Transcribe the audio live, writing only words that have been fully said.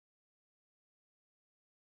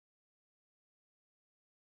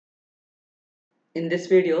In this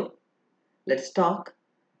video, let's talk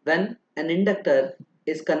when an inductor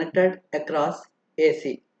is connected across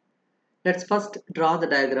AC. Let's first draw the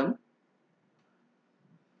diagram.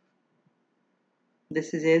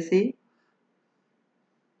 This is AC.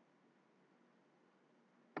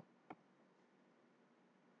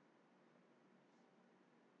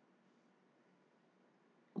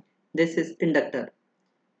 This is inductor.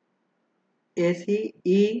 AC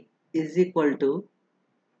E is equal to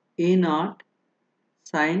E naught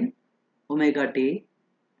sine omega t,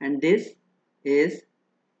 and this is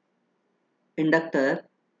inductor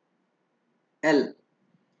L.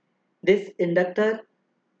 This inductor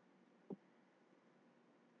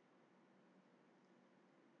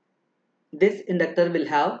will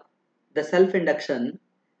have the self-induction,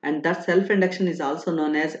 and that self-induction is also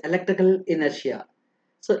known as electrical inertia.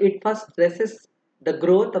 So it first resists the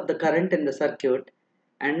growth of the current in the circuit,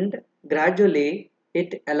 and gradually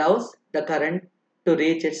it allows the current to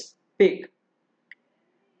reach its peak.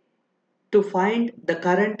 To find the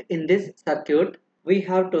current in this circuit, we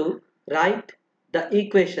have to write the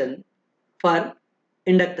equation for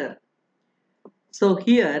inductor. So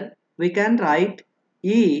here we can write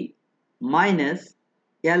E minus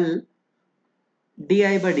L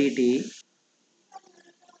di by dt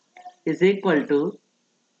is equal to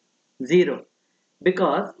 0,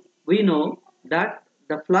 because we know that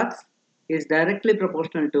the flux is directly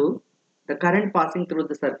proportional to the current passing through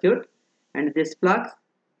the circuit, and this flux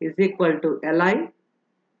is equal to Li,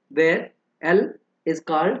 where L is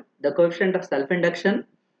called the coefficient of self-induction,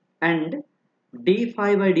 and d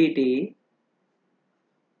phi by dt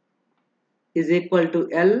is equal to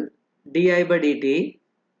L di by dt,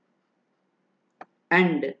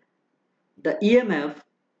 and the EMF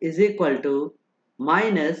is equal to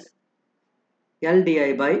minus L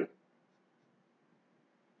di by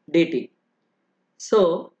dt.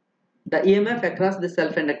 So the EMF across the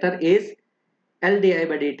self-inductor is L di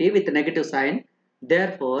by dt with negative sign.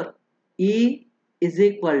 Therefore, E is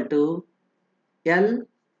equal to L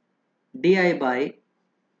di by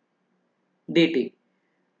dt.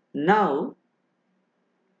 Now,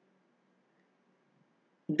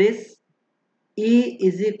 this E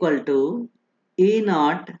is equal to E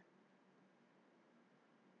naught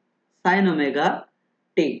sin omega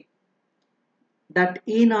t. That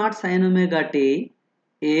E naught sin omega t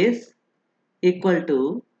is equal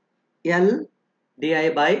to L di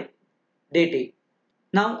by dt.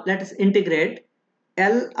 Now let us integrate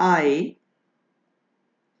Li,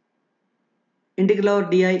 integral over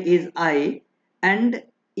di is I, and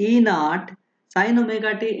E naught sin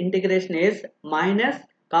omega t integration is minus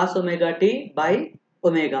cos omega t by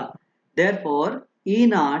omega. Therefore, E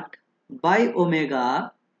naught by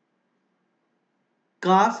omega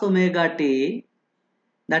cos omega t,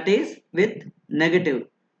 that is with negative,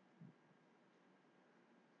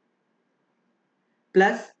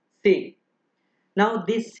 plus C. Now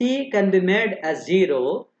this C can be made as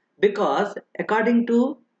 0, because according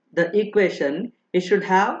to the equation it should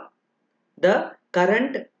have the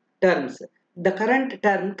current terms. The current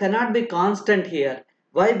term cannot be constant here.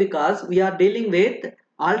 Why? Because we are dealing with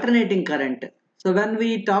alternating current. So when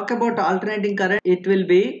we talk about alternating current, it will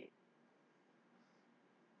be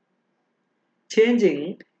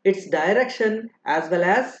changing its direction as well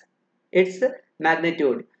as its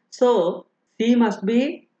magnitude. So C must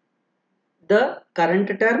be the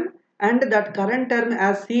current term, and that current term,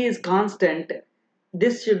 as C is constant,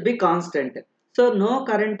 this should be constant. So no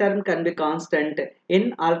current term can be constant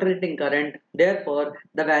in alternating current. Therefore,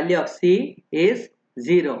 the value of C is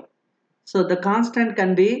 0. So the constant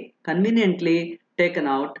can be conveniently taken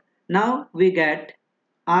out. Now we get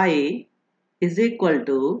I is equal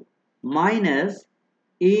to minus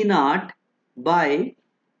E naught by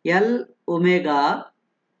L omega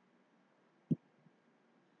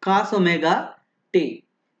cos omega t.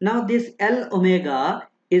 Now this L omega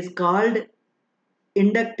is called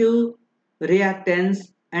inductive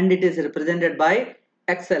reactance, and it is represented by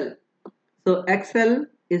XL. So XL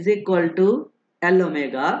is equal to L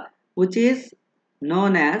omega, which is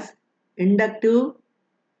known as inductive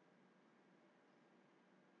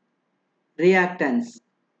reactance.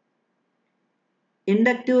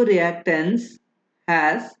 Inductive reactance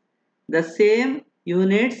has the same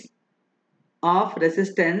units of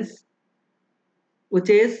resistance, which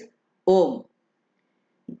is ohm.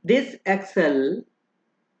 This XL,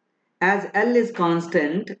 as L is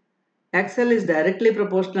constant, XL is directly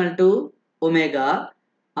proportional to omega,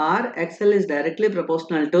 or XL is directly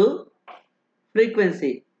proportional to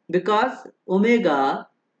frequency, because omega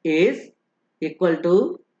is equal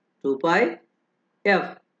to 2 pi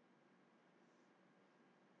f.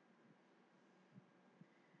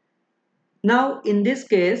 Now in this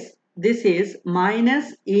case, this is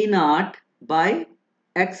minus E naught by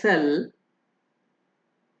XL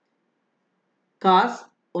cos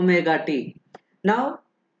omega t. Now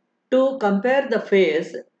to compare the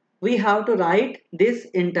phase, we have to write this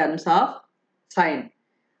in terms of sine.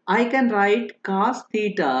 I can write cos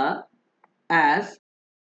theta as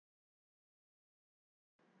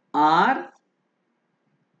R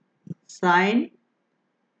sine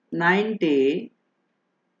 90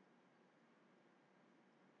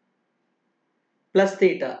 plus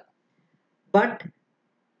theta. But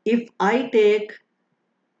if I take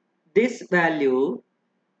this value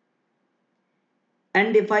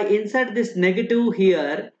and if I insert this negative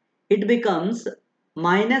here, it becomes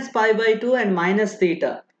minus pi by 2 and minus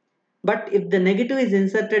theta. But if the negative is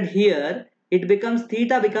inserted here, it becomes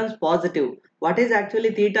theta becomes positive. What is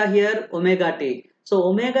actually theta here? Omega t. So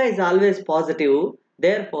omega is always positive.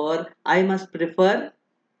 Therefore, I must prefer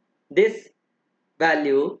this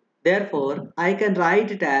value. Therefore, I can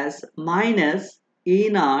write it as minus E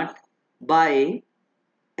naught by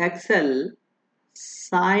XL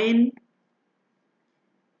sine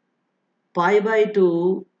pi by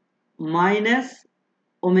 2 minus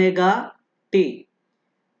omega t.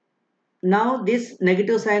 Now this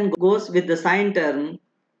negative sign goes with the sine term.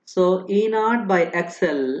 So E naught by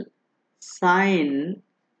XL sine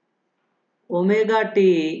omega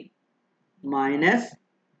t minus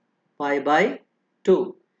pi by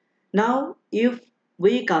 2. Now if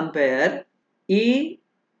we compare, E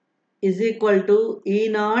is equal to E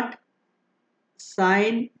naught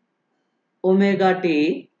sine omega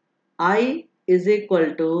t, I is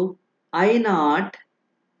equal to I naught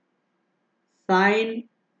sine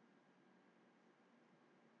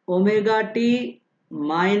omega t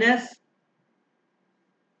minus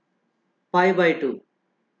pi by 2.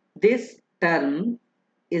 This term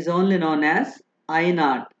is only known as I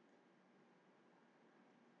naught.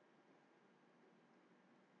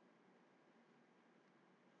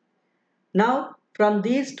 Now from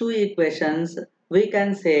these two equations we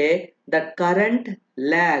can say that current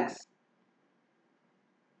lags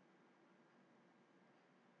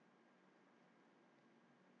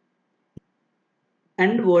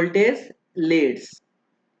and voltage leads.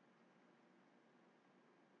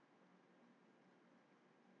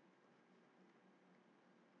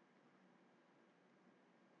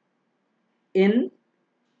 In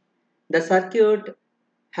the circuit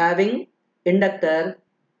having inductor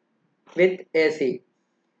with AC.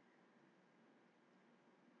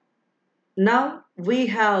 Now we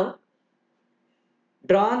have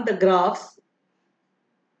drawn the graphs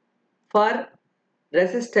for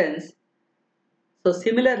resistance. So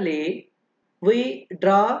similarly, we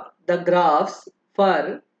draw the graphs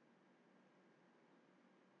for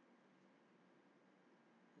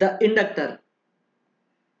the inductor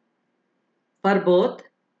for both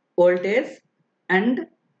voltage and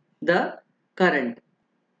the current.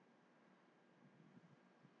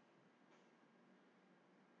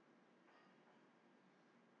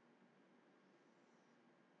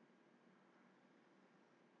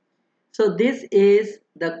 So this is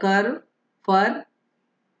the curve for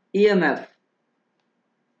EMF.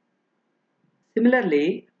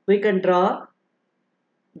 Similarly, we can draw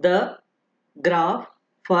the graph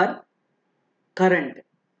for current.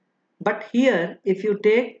 But here, if you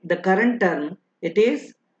take the current term, it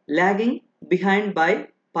is lagging behind by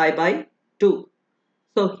pi by 2.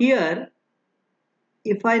 So here,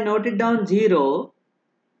 if I note it down 0,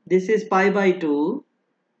 this is pi by 2,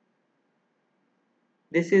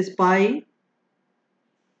 this is pi,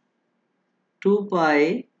 2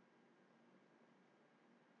 pi,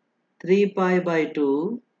 3 pi by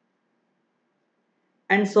 2,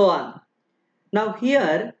 and so on. Now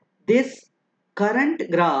here, this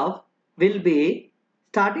current graph will be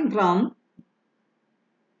starting from,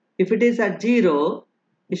 if it is at 0,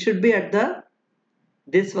 it should be at the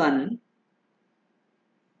this one.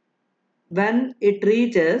 When it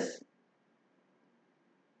reaches,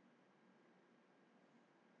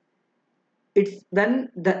 it's when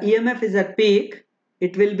the EMF is at peak,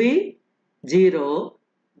 it will be 0.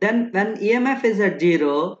 Then when EMF is at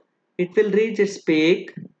 0, it will reach its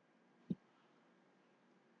peak.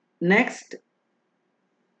 Next,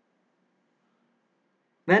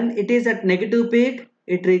 when it is at negative peak,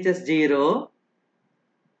 it reaches 0.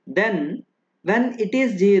 Then when it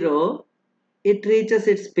is 0, it reaches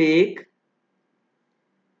its peak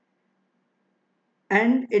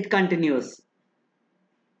and it continues.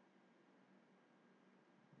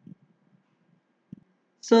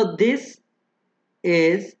 So this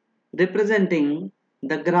is representing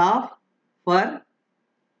the graph for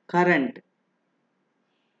current,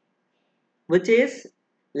 which is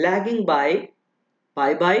lagging by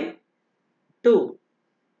pi by 2.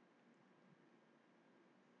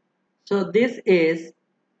 So this is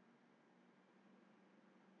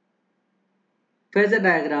phasor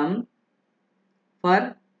diagram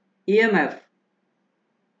for EMF.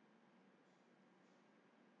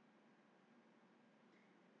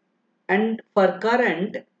 And for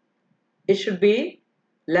current, it should be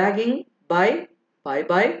lagging by pi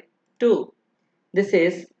by 2. This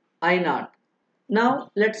is I naught.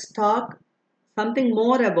 Now let's talk something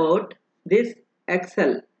more about this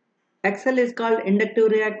XL. XL is called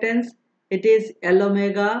inductive reactance. It is L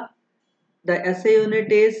omega. The SI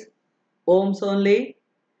unit is ohms only.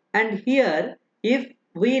 And here, if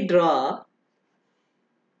we draw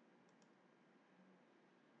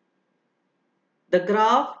the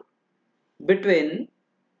graph between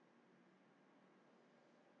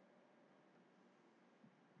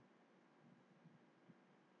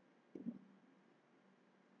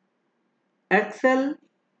XL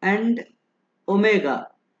and omega,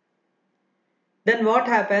 then what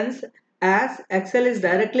happens? As XL is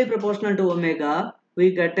directly proportional to omega,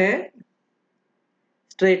 we get a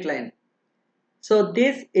straight line. So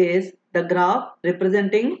this is the graph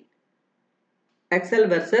representing XL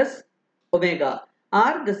versus omega,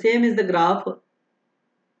 or the same is the graph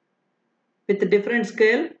with different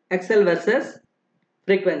scale XL versus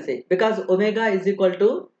frequency, because omega is equal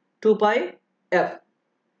to 2 pi f.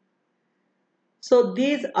 So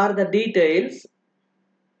these are the details.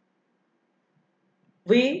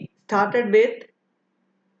 We started with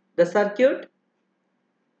the circuit,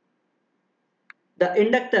 the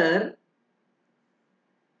inductor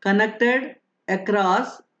connected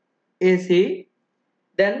across AC.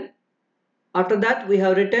 Then after that we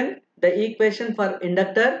have written the equation for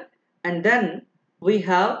inductor, and then we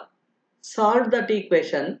have solved that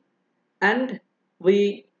equation, and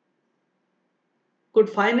we could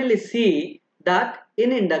finally see that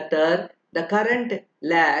in inductor the current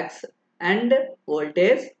lags and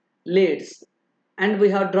voltage leads, and we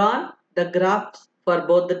have drawn the graphs for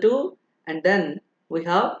both the two, and then we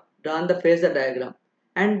have drawn the phasor diagram,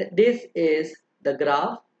 and this is the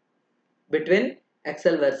graph between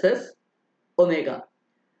XL versus omega.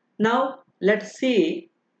 Now let's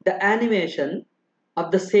see the animation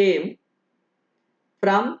of the same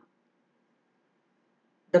from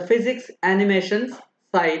the physics animations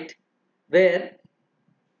site, where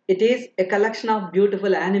it is a collection of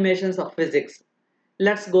beautiful animations of physics.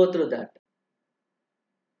 Let's go through that.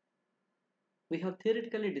 We have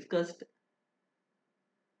theoretically discussed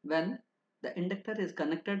when the inductor is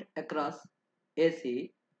connected across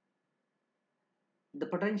AC, the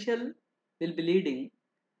potential will be leading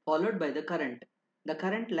followed by the current. The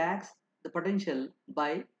current lags the potential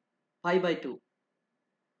by pi by 2.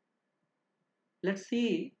 Let's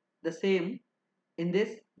see the same in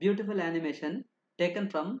this beautiful animation taken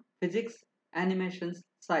from physics animations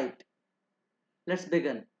site. Let's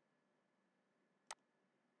begin.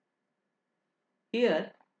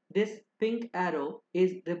 Here, this pink arrow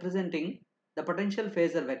is representing the potential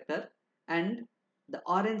phasor vector, and the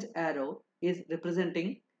orange arrow is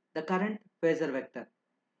representing the current phasor vector.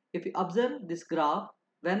 If you observe this graph,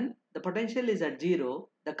 when the potential is at 0,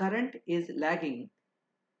 the current is lagging,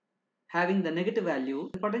 having the negative value.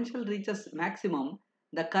 The potential reaches maximum,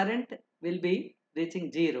 the current will be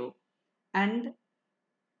reaching 0, and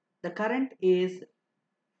the current is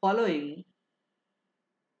following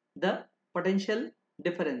the potential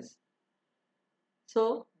difference.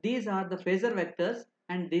 So these are the phasor vectors,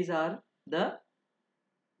 and these are the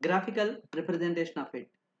graphical representation of it.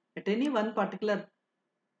 At any one particular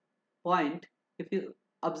point, if you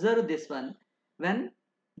observe this one, when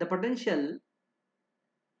the potential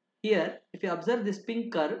here, if you observe this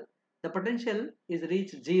pink curve, the potential is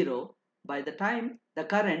reached 0 by the time the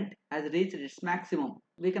current has reached its maximum.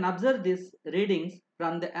 We can observe these readings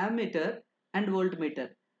from the ammeter and voltmeter.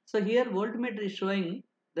 So here voltmeter is showing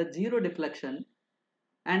the 0 deflection,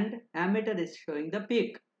 and ammeter is showing the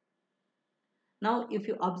peak. Now if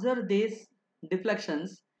you observe these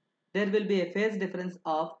deflections, there will be a phase difference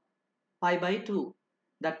of pi by 2.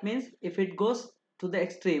 That means if it goes to the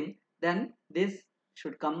extreme, then this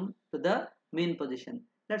should come to the mean position.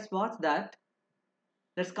 Let's watch that.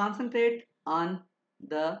 Let's concentrate on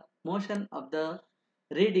the motion of the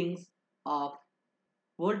readings of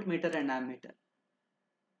voltmeter and ammeter.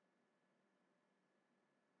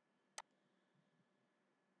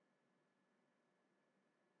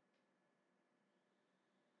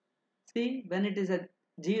 See, when it is at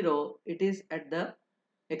 0, it is at the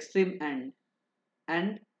extreme end,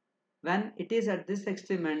 and when it is at this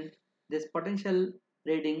extreme end, this potential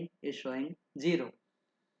reading is showing 0.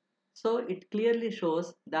 So it clearly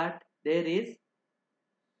shows that there is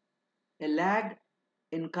a lag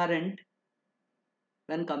in current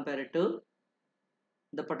when compared to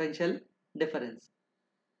the potential difference.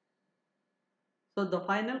 So the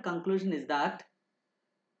final conclusion is that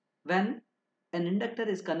when an inductor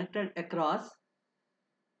is connected across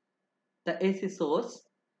the AC source,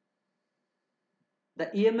 the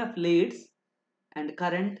EMF leads and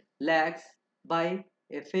current lags by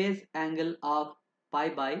a phase angle of pi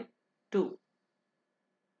by 2.